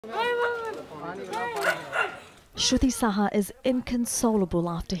Shruti Saha is inconsolable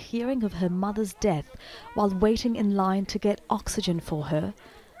after hearing of her mother's death while waiting in line to get oxygen for her.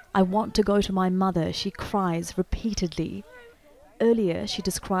 "I want to go to my mother," she cries repeatedly. Earlier, she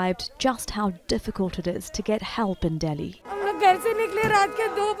described just how difficult it is to get help in Delhi.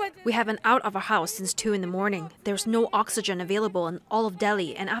 We have been out of our house since 2 in the morning. There's no oxygen available in all of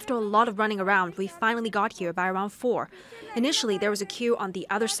Delhi, and after a lot of running around, we finally got here by around 4. Initially, there was a queue on the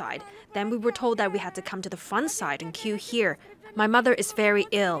other side. Then we were told that we had to come to the front side and queue here. My mother is very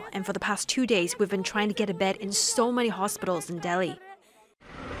ill, and for the past 2 days, we've been trying to get a bed in so many hospitals in Delhi.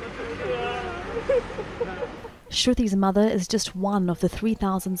 Shruti's mother is just one of the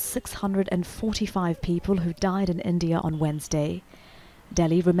 3,645 people who died in India on Wednesday.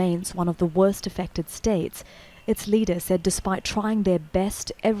 Delhi remains one of the worst affected states. Its leader said despite trying their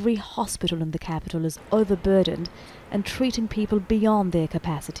best, every hospital in the capital is overburdened and treating people beyond their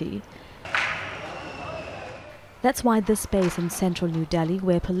capacity. That's why this space in central New Delhi,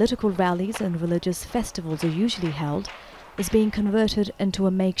 where political rallies and religious festivals are usually held, is being converted into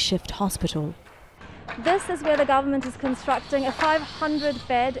a makeshift hospital. This is where the government is constructing a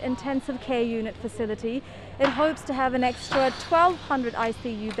 500-bed intensive care unit facility. It hopes to have an extra 1,200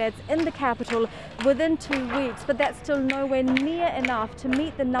 ICU beds in the capital within 2 weeks, but that's still nowhere near enough to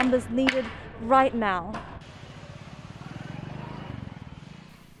meet the numbers needed right now.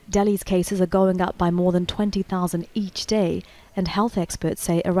 Delhi's cases are going up by more than 20,000 each day, and health experts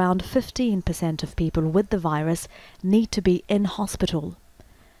say around 15% of people with the virus need to be in hospital.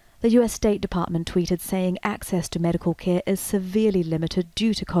 The US State Department tweeted saying access to medical care is severely limited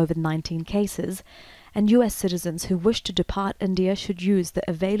due to COVID-19 cases, and US citizens who wish to depart India should use the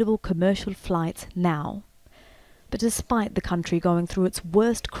available commercial flights now. But despite the country going through its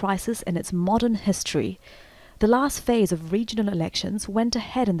worst crisis in its modern history, the last phase of regional elections went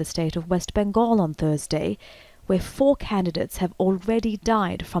ahead in the state of West Bengal on Thursday, where 4 candidates have already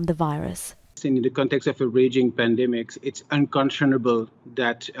died from the virus. In the context of a raging pandemic, it's unconscionable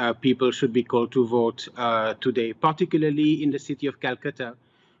that people should be called to vote today, particularly in the city of Calcutta,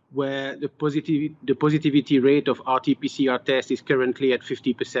 where the positivity rate of RT-PCR tests is currently at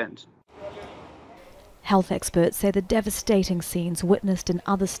 50%. Health experts say the devastating scenes witnessed in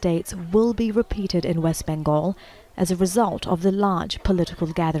other states will be repeated in West Bengal as a result of the large political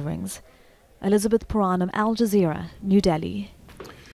gatherings. Elizabeth Puranam, Al Jazeera, New Delhi.